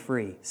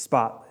 sin-free,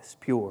 spotless,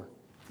 pure.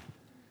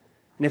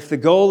 And if the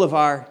goal of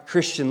our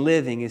Christian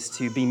living is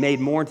to be made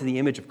more into the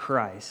image of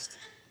Christ,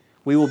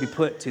 we will be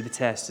put to the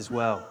test as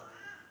well.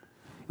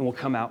 And we'll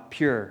come out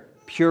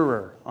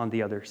purer on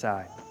the other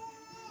side.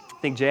 I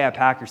think J.I.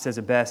 Packer says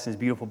it best in his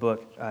beautiful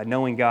book,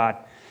 Knowing God.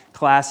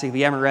 Classic. If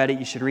you haven't read it,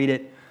 you should read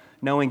it.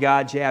 Knowing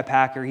God, J.I.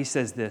 Packer, he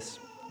says this: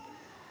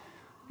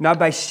 not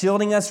by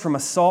shielding us from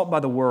assault by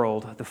the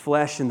world, the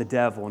flesh, and the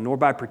devil, nor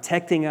by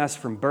protecting us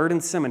from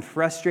burdensome and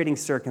frustrating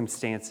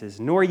circumstances,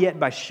 nor yet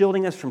by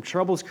shielding us from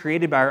troubles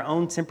created by our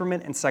own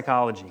temperament and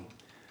psychology,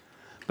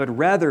 but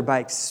rather by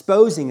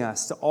exposing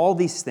us to all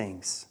these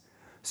things,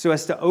 so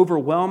as to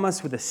overwhelm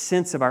us with a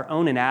sense of our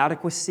own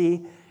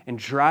inadequacy and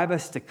drive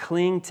us to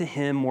cling to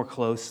Him more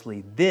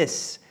closely.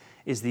 This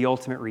is the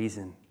ultimate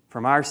reason,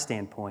 from our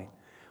standpoint,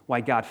 why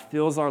God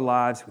fills our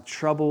lives with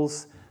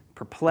troubles,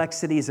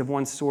 perplexities of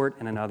one sort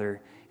and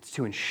another. It's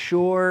to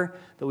ensure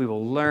that we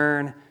will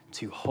learn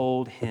to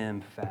hold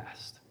Him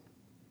fast.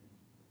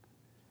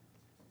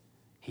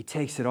 He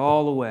takes it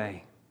all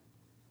away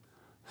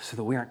so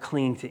that we aren't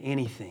clinging to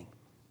anything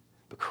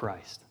but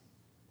Christ.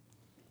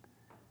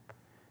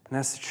 And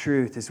that's the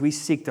truth. As we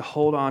seek to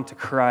hold on to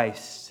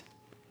Christ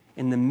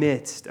in the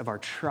midst of our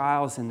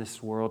trials in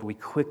this world, we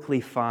quickly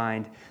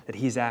find that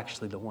He's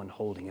actually the one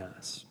holding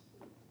us.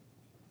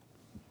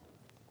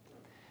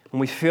 When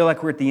we feel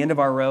like we're at the end of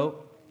our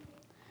rope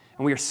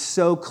and we are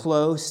so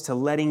close to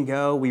letting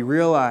go, we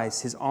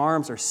realize His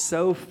arms are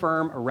so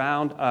firm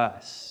around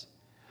us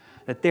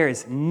that there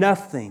is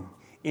nothing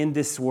in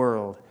this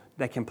world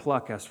that can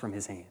pluck us from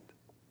His hand.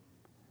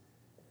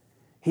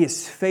 He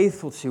is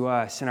faithful to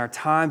us in our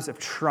times of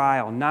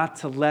trial, not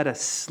to let us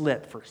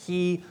slip, for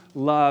He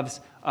loves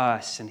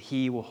us and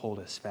He will hold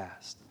us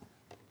fast.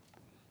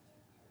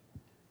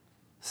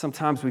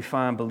 Sometimes we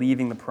find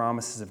believing the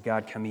promises of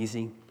God come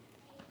easy.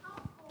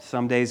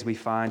 Some days we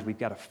find we've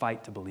got to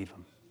fight to believe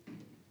them.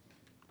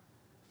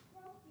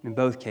 In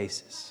both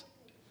cases,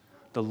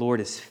 the Lord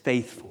is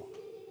faithful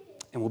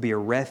and will be a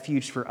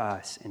refuge for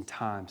us in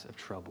times of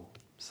trouble.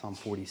 Psalm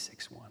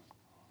 46:1.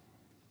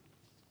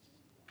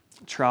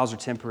 Trials are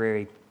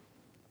temporary,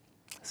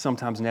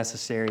 sometimes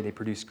necessary. They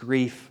produce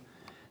grief.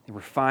 They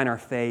refine our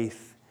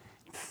faith.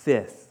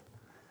 Fifth,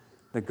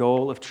 the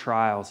goal of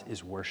trials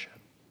is worship.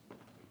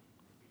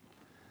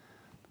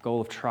 The goal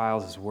of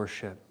trials is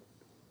worship.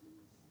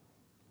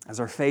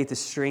 As our faith is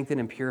strengthened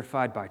and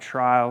purified by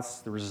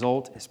trials, the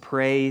result is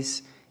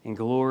praise and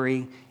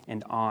glory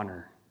and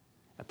honor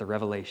at the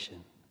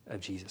revelation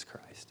of Jesus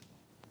Christ.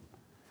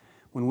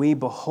 When we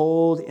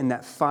behold in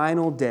that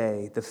final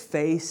day the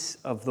face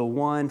of the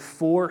one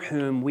for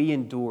whom we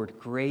endured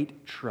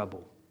great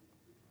trouble,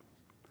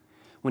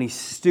 when He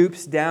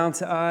stoops down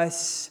to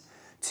us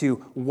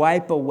to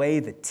wipe away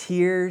the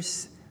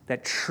tears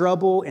that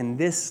trouble in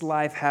this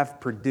life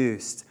have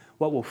produced,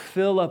 what will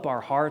fill up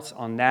our hearts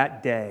on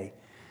that day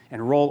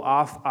and roll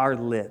off our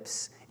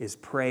lips is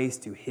praise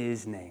to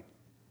His name.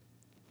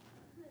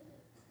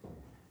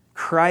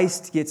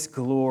 Christ gets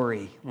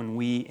glory when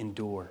we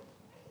endure.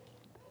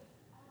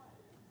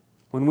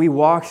 When we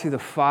walk through the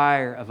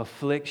fire of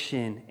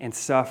affliction and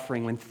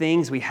suffering, when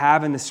things we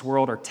have in this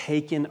world are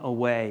taken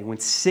away, when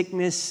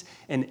sickness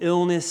and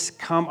illness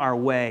come our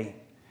way,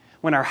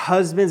 when our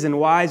husbands and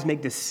wives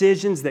make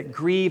decisions that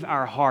grieve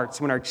our hearts,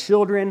 when our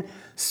children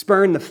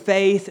spurn the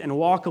faith and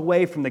walk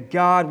away from the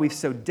God we've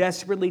so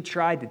desperately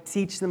tried to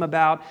teach them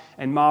about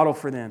and model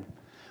for them,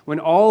 when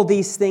all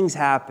these things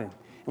happen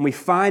and we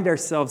find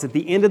ourselves at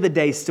the end of the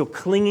day still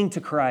clinging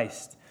to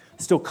Christ,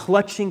 still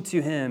clutching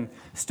to Him,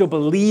 still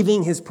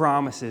believing His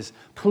promises,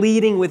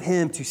 pleading with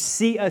Him to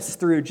see us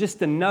through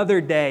just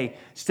another day,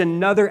 just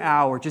another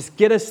hour, just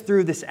get us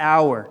through this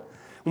hour.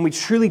 When we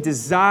truly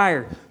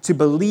desire to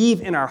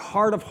believe in our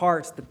heart of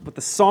hearts that what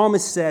the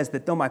psalmist says,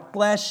 that though my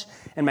flesh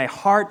and my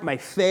heart may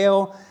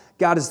fail,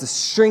 God is the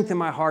strength in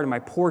my heart and my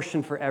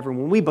portion forever.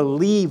 When we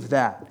believe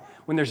that,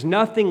 when there's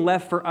nothing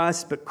left for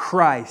us but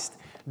Christ,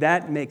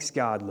 that makes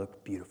God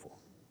look beautiful.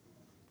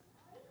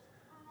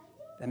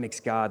 That makes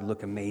God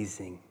look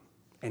amazing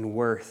and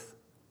worth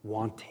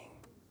wanting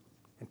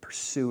and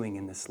pursuing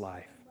in this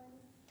life.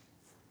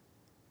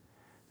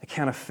 The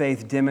kind of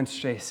faith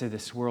demonstrates to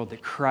this world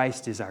that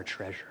Christ is our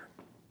treasure.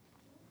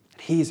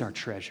 That He's our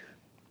treasure.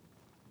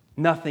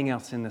 Nothing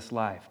else in this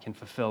life can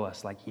fulfill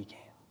us like He can.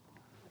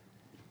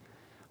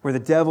 Where the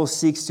devil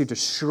seeks to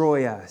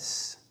destroy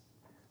us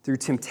through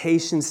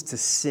temptations to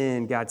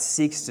sin, God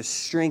seeks to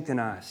strengthen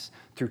us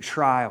through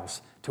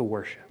trials to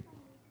worship.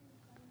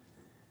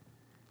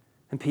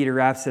 And Peter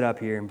wraps it up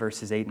here in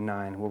verses 8 and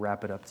 9. We'll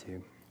wrap it up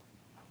too.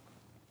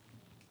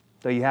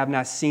 Though you have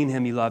not seen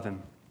Him, you love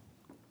Him.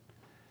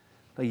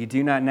 Though you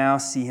do not now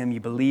see Him, you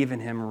believe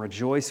in Him and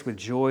rejoice with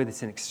joy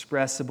that's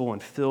inexpressible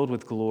and filled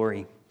with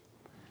glory,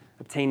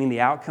 obtaining the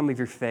outcome of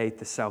your faith,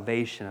 the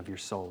salvation of your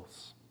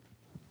souls.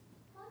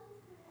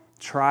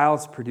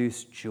 Trials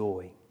produce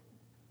joy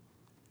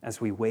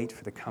as we wait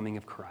for the coming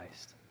of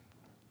Christ.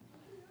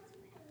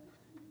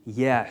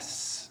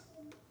 Yes,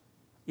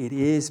 it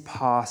is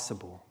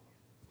possible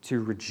to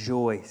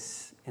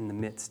rejoice in the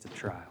midst of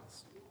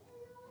trials.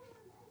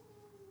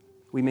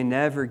 We may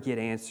never get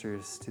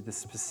answers to the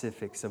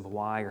specifics of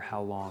why or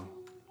how long,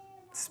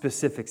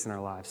 specifics in our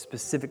lives,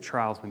 specific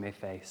trials we may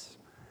face.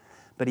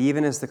 But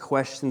even as the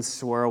questions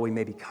swirl, we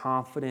may be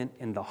confident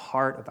in the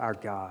heart of our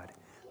God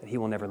that He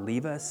will never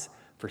leave us,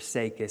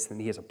 forsake us, and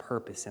He has a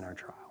purpose in our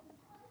trial.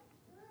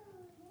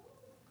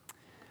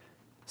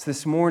 So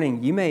this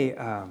morning, you may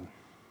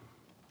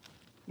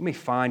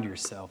find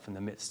yourself in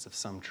the midst of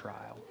some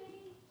trial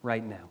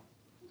right now,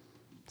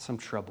 some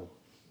trouble.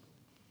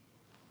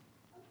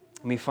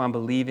 You may find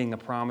believing the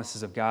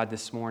promises of God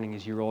this morning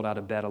as you rolled out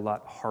of bed a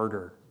lot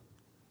harder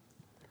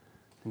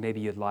than maybe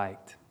you'd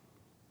liked.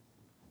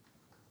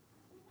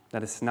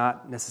 That it's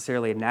not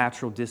necessarily a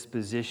natural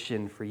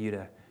disposition for you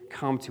to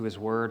come to His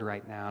Word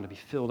right now, to be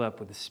filled up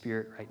with the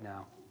Spirit right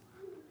now.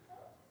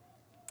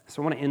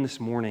 So I want to end this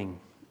morning.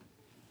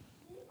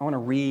 I want to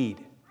read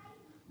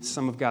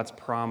some of God's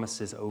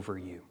promises over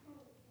you.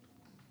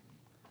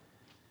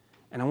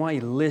 And I want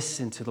you to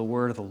listen to the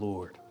word of the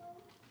Lord.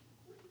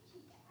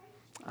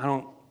 I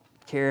don't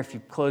care if you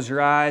close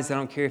your eyes. I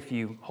don't care if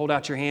you hold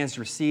out your hands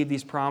to receive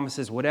these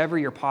promises. Whatever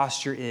your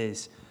posture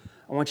is,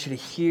 I I want you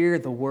to hear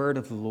the word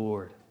of the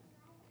Lord,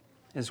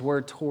 His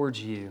word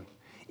towards you,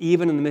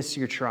 even in the midst of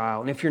your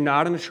trial. And if you're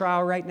not in a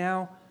trial right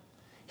now,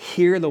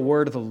 hear the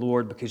word of the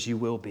Lord, because you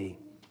will be.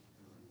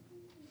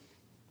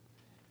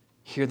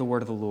 Hear the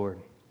word of the Lord.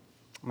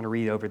 I'm going to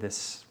read over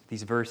these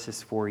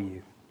verses for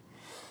you.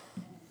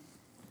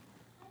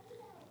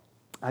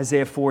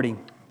 Isaiah 40,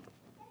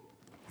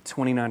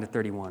 29 to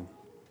 31.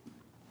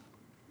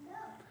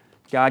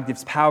 God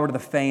gives power to the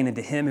faint, and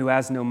to him who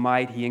has no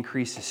might, he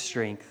increases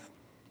strength.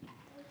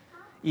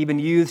 Even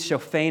youths shall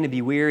faint and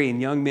be weary, and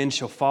young men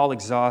shall fall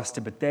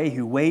exhausted. But they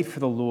who wait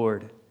for the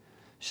Lord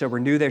shall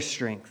renew their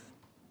strength.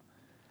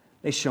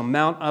 They shall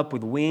mount up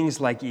with wings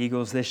like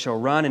eagles. They shall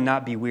run and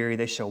not be weary.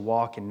 They shall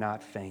walk and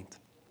not faint.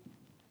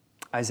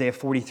 Isaiah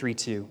 43,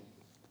 2.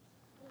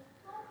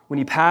 When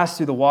you pass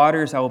through the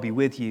waters, I will be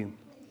with you.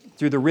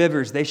 Through the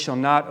rivers, they shall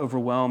not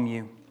overwhelm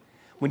you.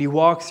 When you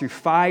walk through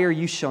fire,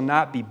 you shall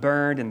not be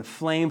burned, and the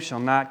flame shall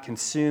not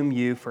consume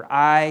you. For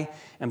I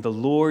am the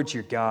Lord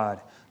your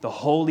God, the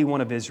Holy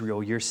One of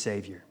Israel, your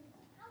Savior.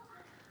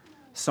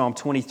 Psalm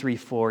 23,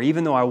 4.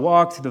 Even though I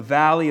walk through the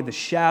valley of the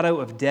shadow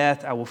of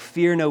death, I will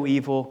fear no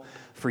evil,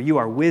 for you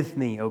are with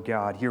me, O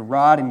God. Your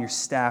rod and your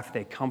staff,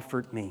 they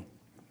comfort me.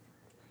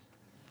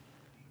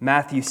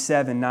 Matthew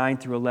 7, 9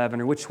 through 11.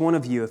 Or which one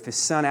of you, if his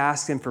son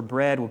asks him for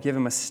bread, will give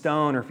him a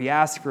stone, or if he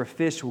asks for a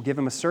fish, will give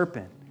him a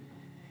serpent?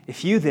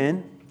 If you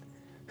then,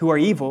 who are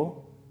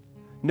evil,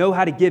 know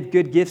how to give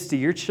good gifts to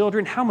your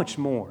children, how much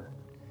more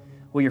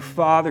will your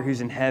Father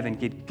who's in heaven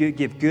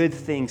give good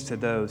things to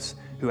those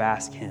who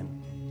ask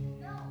him?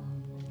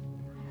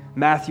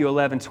 Matthew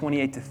 11,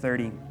 28 to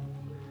 30.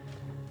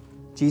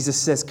 Jesus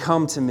says,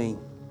 come to me,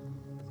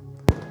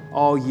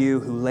 all you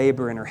who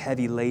labor and are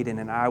heavy laden,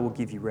 and I will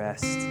give you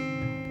rest.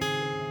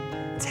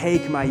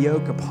 Take my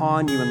yoke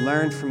upon you and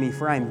learn from me,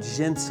 for I am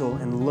gentle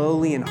and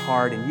lowly in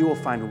heart, and you will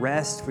find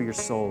rest for your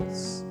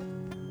souls.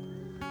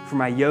 For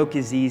my yoke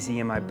is easy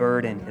and my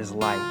burden is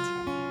light.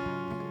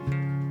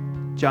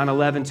 John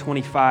 11,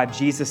 25,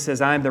 Jesus says,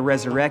 I am the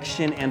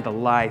resurrection and the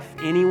life.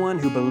 Anyone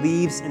who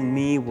believes in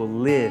me will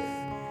live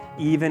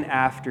even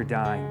after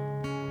dying.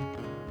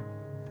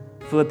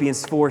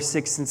 Philippians 4,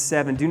 6, and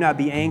 7, do not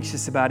be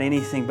anxious about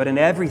anything, but in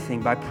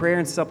everything, by prayer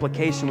and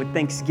supplication with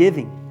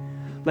thanksgiving,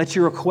 let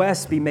your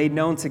requests be made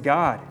known to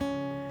God.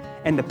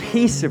 And the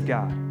peace of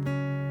God,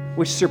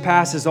 which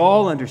surpasses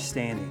all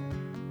understanding,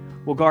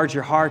 will guard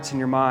your hearts and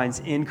your minds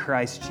in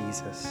Christ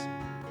Jesus.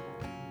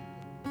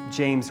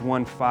 James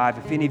 1:5,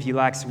 if any of you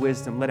lacks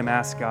wisdom, let him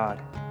ask God,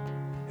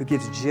 who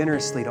gives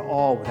generously to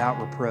all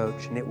without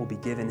reproach, and it will be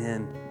given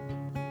him.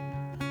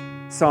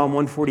 Psalm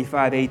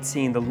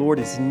 145:18, the Lord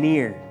is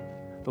near.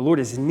 The Lord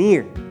is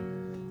near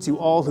to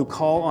all who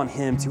call on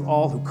him, to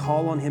all who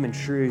call on him in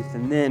truth.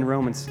 And then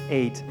Romans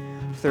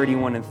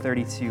 8:31 and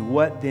 32,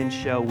 what then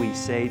shall we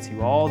say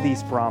to all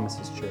these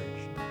promises, church?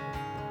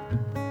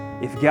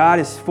 If God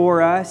is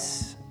for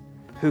us,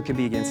 who can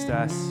be against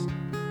us?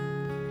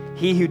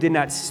 He who did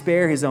not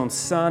spare his own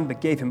son, but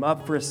gave him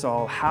up for us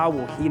all, how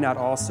will he not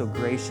also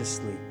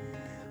graciously,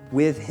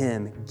 with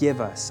him,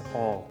 give us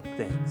all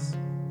things?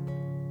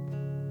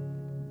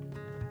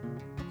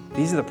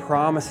 These are the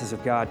promises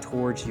of God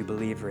towards you,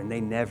 believer, and they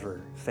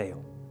never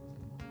fail.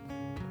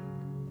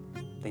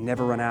 They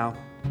never run out.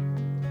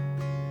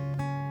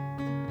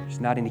 There's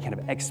not any kind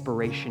of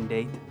expiration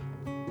date.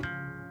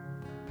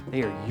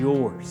 They are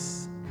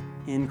yours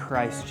in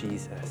Christ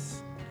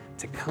Jesus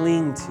to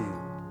cling to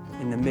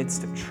in the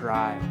midst of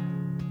trial,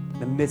 in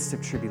the midst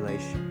of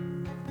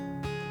tribulation.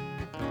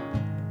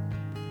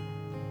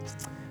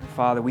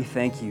 Father, we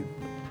thank you.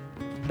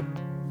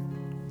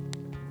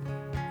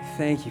 We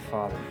thank you,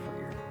 Father, for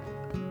your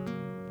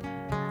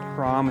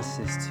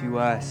promises to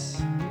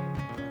us.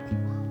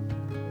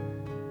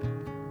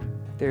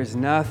 There's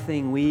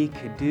nothing we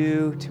could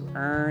do to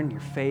earn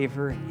your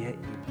favor, and yet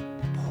you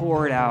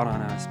pour it out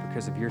on us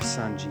because of your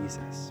Son,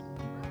 Jesus.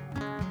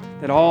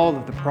 That all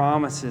of the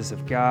promises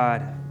of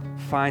God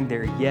find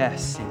their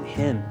yes in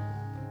him.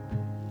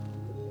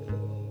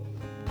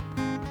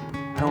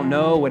 I don't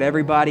know what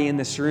everybody in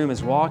this room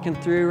is walking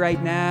through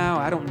right now.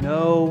 I don't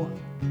know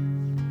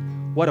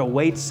what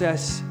awaits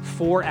us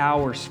 4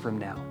 hours from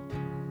now.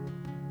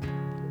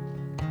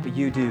 But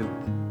you do.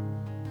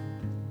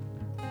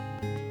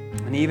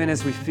 And even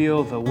as we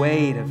feel the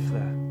weight of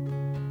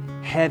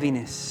the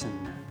heaviness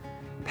and the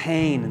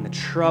pain and the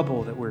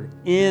trouble that we're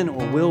in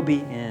or will be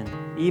in,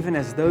 even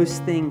as those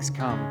things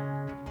come,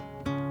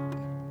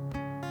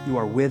 you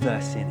are with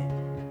us in it.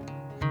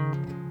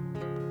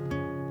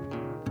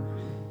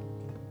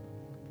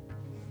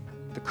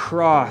 The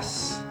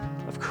cross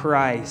of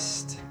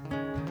Christ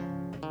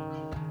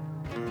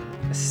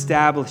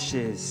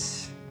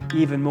establishes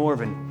even more of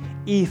an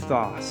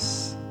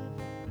ethos,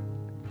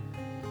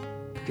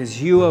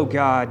 because you, oh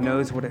God,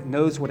 knows what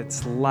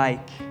it's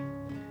like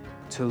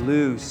to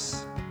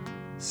lose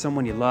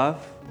someone you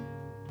love.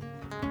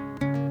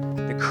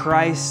 That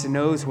Christ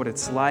knows what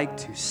it's like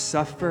to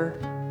suffer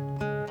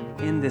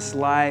in this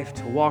life,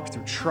 to walk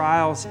through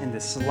trials in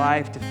this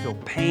life, to feel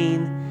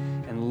pain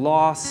and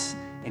loss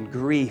and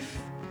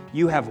grief,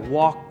 You have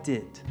walked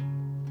it,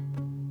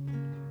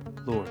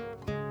 Lord.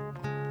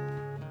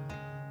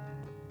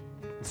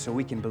 And so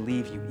we can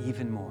believe you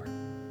even more.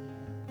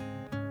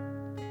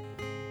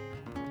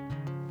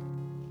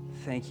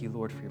 Thank you,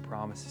 Lord, for your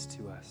promises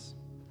to us.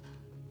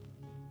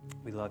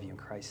 We love you in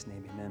Christ's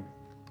name. Amen.